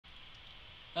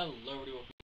Hello, everybody.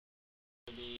 Welcome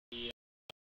to be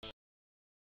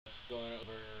going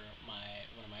over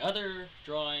one of my other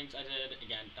drawings I did.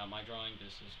 Again, not my drawing.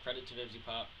 This is credit to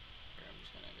VivzyPop. Here, I'm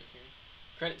just gonna go here.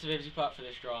 Credit to VivzyPop for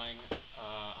this drawing.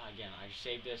 Again, I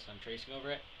saved this. I'm tracing over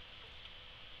it.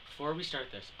 Before we start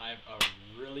this, I have a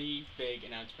really big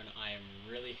announcement I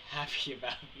am really happy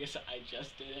about because I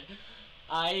just did it.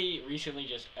 I recently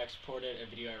just exported a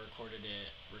video I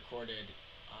recorded.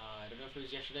 I don't know if it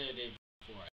was yesterday or the day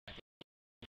before. I think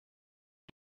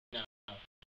no.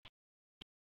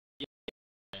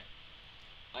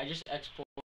 I just exported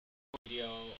a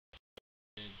video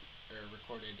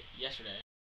recorded yesterday.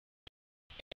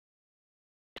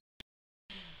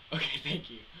 Okay, thank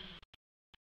you.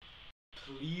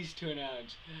 Pleased to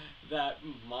announce that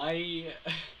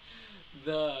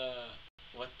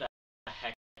what the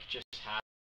heck just happened?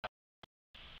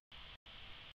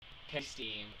 Okay,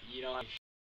 Steam, you don't have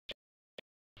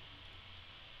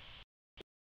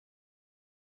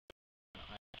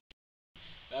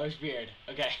that was weird.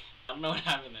 Okay, I don't know what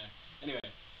happened there. Anyway,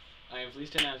 I am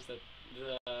pleased to announce that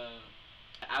the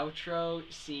outro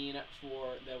scene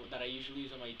that I usually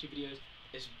use on my YouTube videos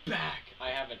is back. I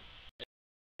haven't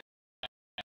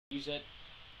used it.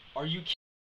 Are you kidding?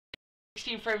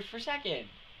 16 frames per second.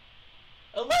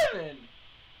 11.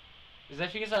 Is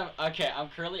that because I'm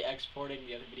currently exporting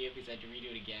the other video because I had to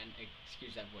redo it again.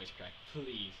 Excuse that voice crack,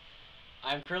 please.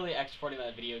 I'm currently exporting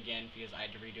that video again because I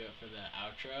had to redo it for the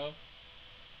outro.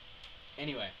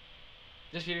 Anyway,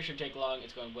 this video shouldn't take long.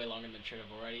 It's going way longer than it should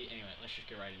have already. Anyway, let's just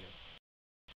get right into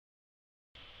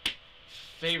it.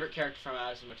 Favorite character from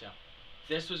Alastor.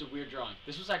 This was a weird drawing.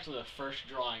 This was actually the first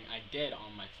drawing I did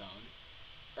on my phone,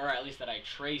 or at least that I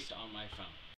traced on my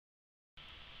phone.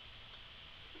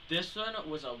 This one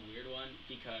was a weird one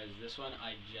because this one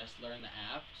I just learned the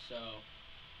app, so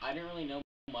I didn't really know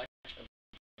much of it.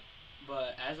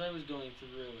 But as I was going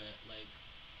through it,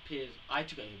 because I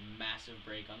took a massive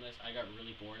break on this. I got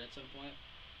really bored at some point,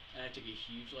 and I took a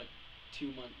huge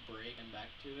 2-month break and back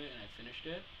to it, and I finished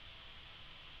it.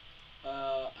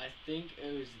 I think it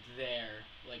was there,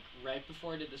 right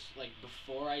before I did this,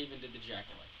 before I even did the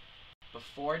jacket,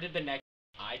 before I did the neck,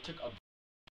 I took a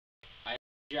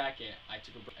jacket, I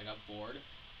took a break, I got bored,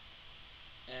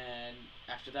 and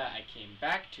after that I came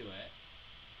back to it,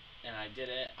 and I did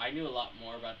it. I knew a lot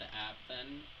more about the app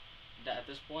at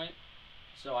this point,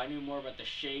 so I knew more about the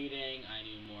shading, I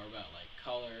knew more about,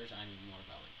 colors, I knew more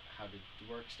about, how to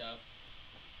work stuff.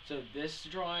 So this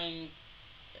drawing,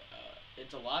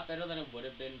 it's a lot better than it would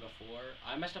have been before.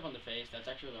 I messed up on the face. That's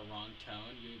actually the wrong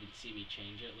tone. You even see me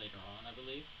change it later on, I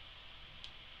believe.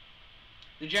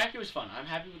 The jacket was fun. I'm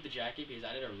happy with the jacket because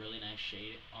I did a really nice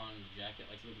shade on the jacket.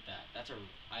 Look at that.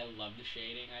 I love the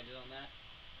shading I did on that.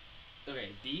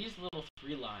 Okay, these little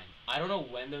 3 lines. I don't know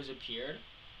when those appeared,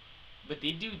 but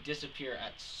they do disappear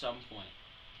at some point.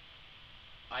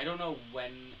 I don't know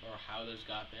when or how those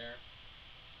got there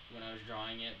when I was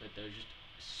drawing it, but those just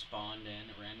spawned in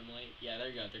randomly. Yeah, there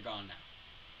you go. They're gone now.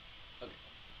 Okay.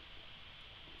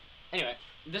 Anyway,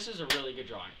 this is a really good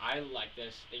drawing. I like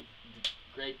this.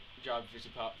 Great job,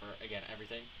 VivzyPop, for, again,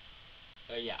 everything.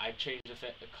 Yeah, I changed the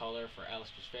color for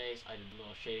Alastor's face. I did the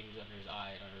little shadings under his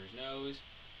eye and under his nose.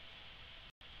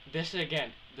 This is,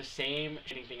 again, the same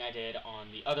shading thing I did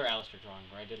on the other Alastor drawing,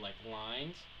 where I did,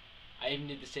 lines. I even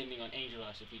did the same thing on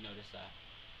Angelus, if you noticed that.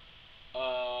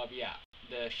 Yeah,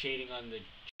 the shading on the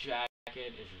jacket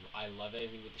is, I love it.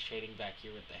 Even with the shading back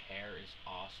here with the hair is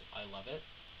awesome. I love it.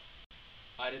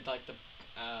 I did, the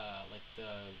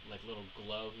little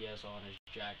glow he has on his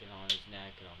jacket, on his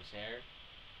neck, and on his hair.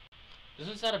 This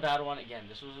one's not a bad one. Again,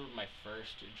 this was my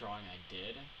first drawing I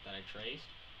did that I traced.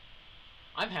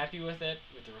 I'm happy with it,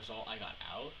 with the result I got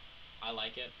out. I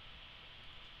like it.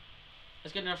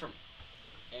 That's good enough for me.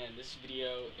 And this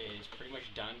video is pretty much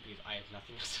done because I have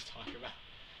nothing else to talk about.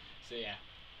 So yeah,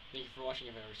 thank you for watching.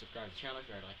 If you haven't subscribed to the channel, if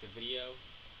you already liked the video,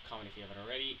 comment if you haven't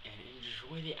already, and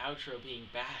enjoy the outro being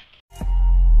back.